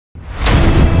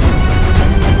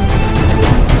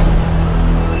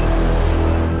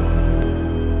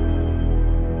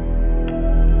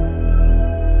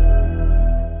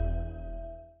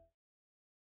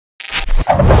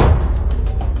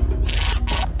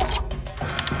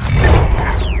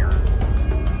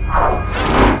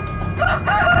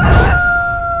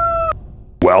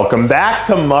Welcome back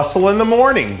to Muscle in the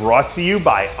Morning, brought to you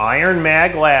by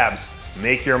IronMag Labs.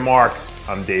 Make your mark.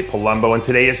 I'm Dave Palumbo, and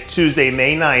today is Tuesday,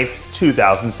 May 9th,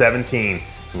 2017.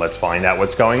 Let's find out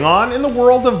what's going on in the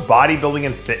world of bodybuilding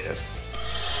and fitness.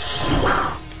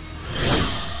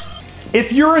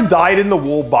 If you're a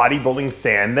dyed-in-the-wool bodybuilding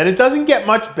fan, then it doesn't get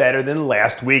much better than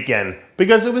last weekend,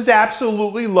 because it was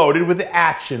absolutely loaded with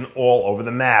action all over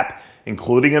the map,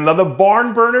 including another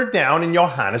barn burner down in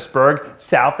Johannesburg,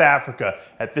 South Africa,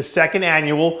 at the second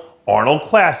annual Arnold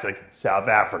Classic, South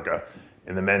Africa.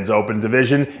 In the men's open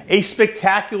division, a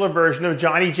spectacular version of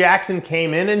Johnny Jackson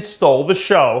came in and stole the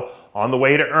show, on the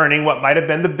way to earning what might have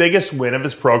been the biggest win of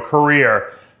his pro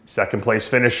career. Second place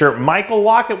finisher Michael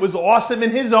Lockett was awesome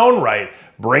in his own right,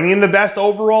 bringing the best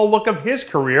overall look of his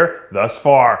career thus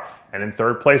far. And in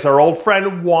third place, our old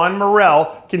friend Juan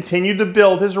Morel continued to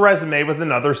build his resume with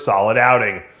another solid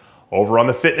outing. Over on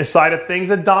the fitness side of things,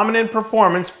 a dominant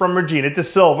performance from Regina Da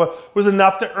Silva was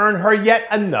enough to earn her yet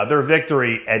another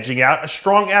victory, edging out a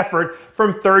strong effort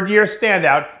from third-year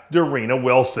standout Dorina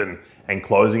Wilson. And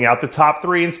closing out the top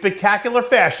three in spectacular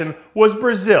fashion was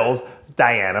Brazil's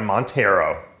Diana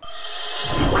Monteiro.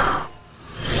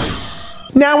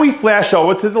 Now we flash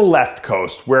over to the left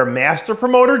coast, where master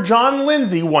promoter John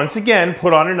Lindsay once again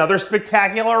put on another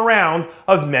spectacular round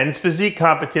of men's physique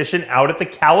competition out at the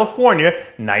California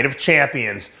Night of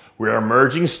Champions, where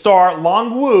emerging star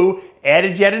Long Wu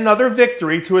added yet another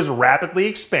victory to his rapidly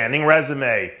expanding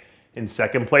resume. In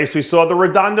second place, we saw the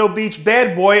Redondo Beach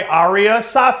bad boy Aria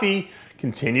Safi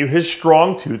continue his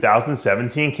strong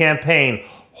 2017 campaign,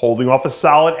 holding off a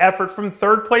solid effort from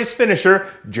third place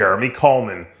finisher Jeremy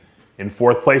Coleman. In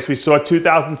fourth place, we saw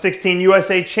 2016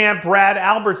 USA champ Brad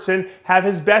Albertson have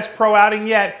his best pro outing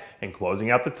yet, and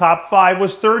closing out the top five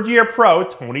was third-year pro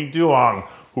Tony Duong,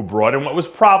 who brought in what was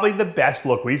probably the best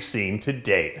look we've seen to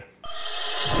date.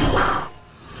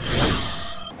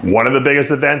 One of the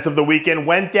biggest events of the weekend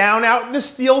went down out in the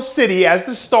Steel City as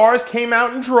the stars came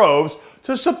out in droves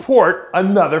to support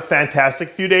another fantastic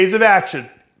few days of action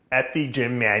at the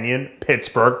Jim Manion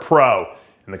Pittsburgh Pro.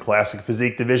 In the classic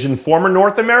physique division, former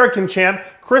North American champ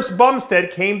Chris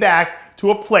Bumstead came back to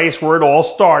a place where it all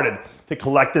started to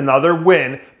collect another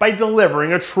win by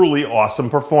delivering a truly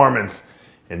awesome performance.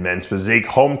 In men's physique,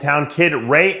 hometown kid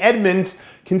Ray Edmonds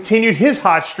continued his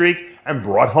hot streak and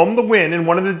brought home the win in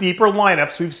one of the deeper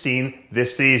lineups we've seen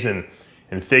this season.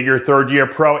 In figure, third-year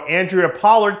pro Andrea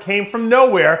Pollard came from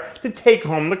nowhere to take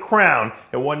home the crown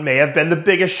at what may have been the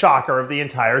biggest shocker of the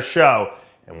entire show.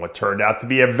 And what turned out to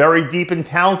be a very deep and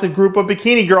talented group of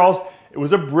bikini girls, it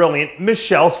was a brilliant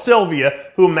Michelle Sylvia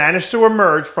who managed to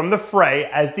emerge from the fray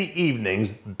as the evening's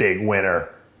big winner.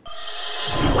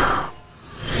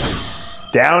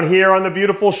 Down here on the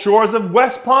beautiful shores of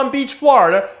West Palm Beach,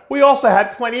 Florida, we also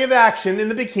had plenty of action in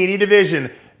the bikini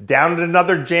division, down at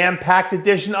another jam-packed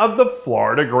edition of the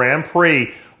Florida Grand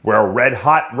Prix, where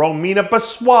red-hot Romina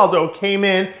Basualdo came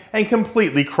in and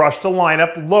completely crushed a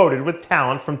lineup loaded with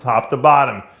talent from top to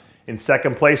bottom. In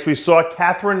second place, we saw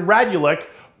Catherine Radulik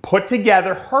put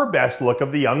together her best look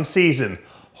of the young season,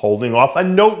 holding off a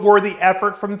noteworthy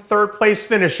effort from third-place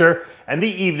finisher and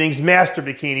the evening's master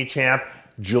bikini champ,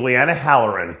 Juliana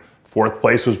Halloran. Fourth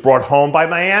place was brought home by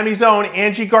Miami's own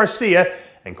Angie Garcia,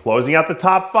 and closing out the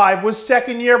top five was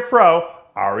second-year pro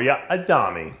Aria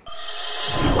Adami.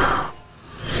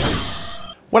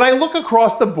 When I look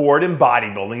across the board in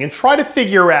bodybuilding and try to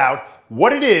figure out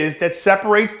what it is that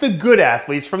separates the good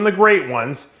athletes from the great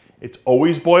ones, it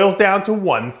always boils down to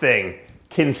one thing: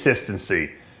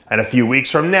 consistency. And a few weeks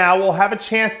from now, we'll have a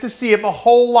chance to see if a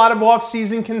whole lot of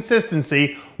off-season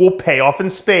consistency will pay off in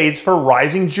spades for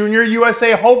rising Junior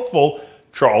USA hopeful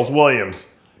Charles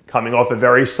Williams. Coming off a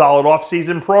very solid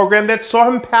off-season program that saw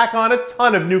him pack on a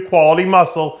ton of new quality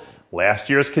muscle, last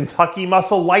year's Kentucky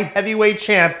Muscle Light Heavyweight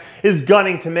champ is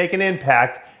gunning to make an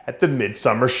impact at the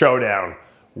Midsummer Showdown.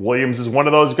 Williams is one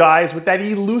of those guys with that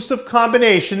elusive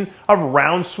combination of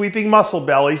round sweeping muscle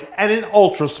bellies and an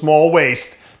ultra small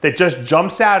waist that just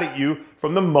jumps out at you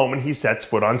from the moment he sets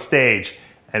foot on stage.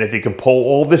 And if he can pull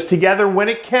all this together when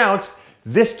it counts,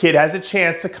 this kid has a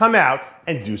chance to come out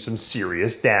and do some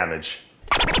serious damage.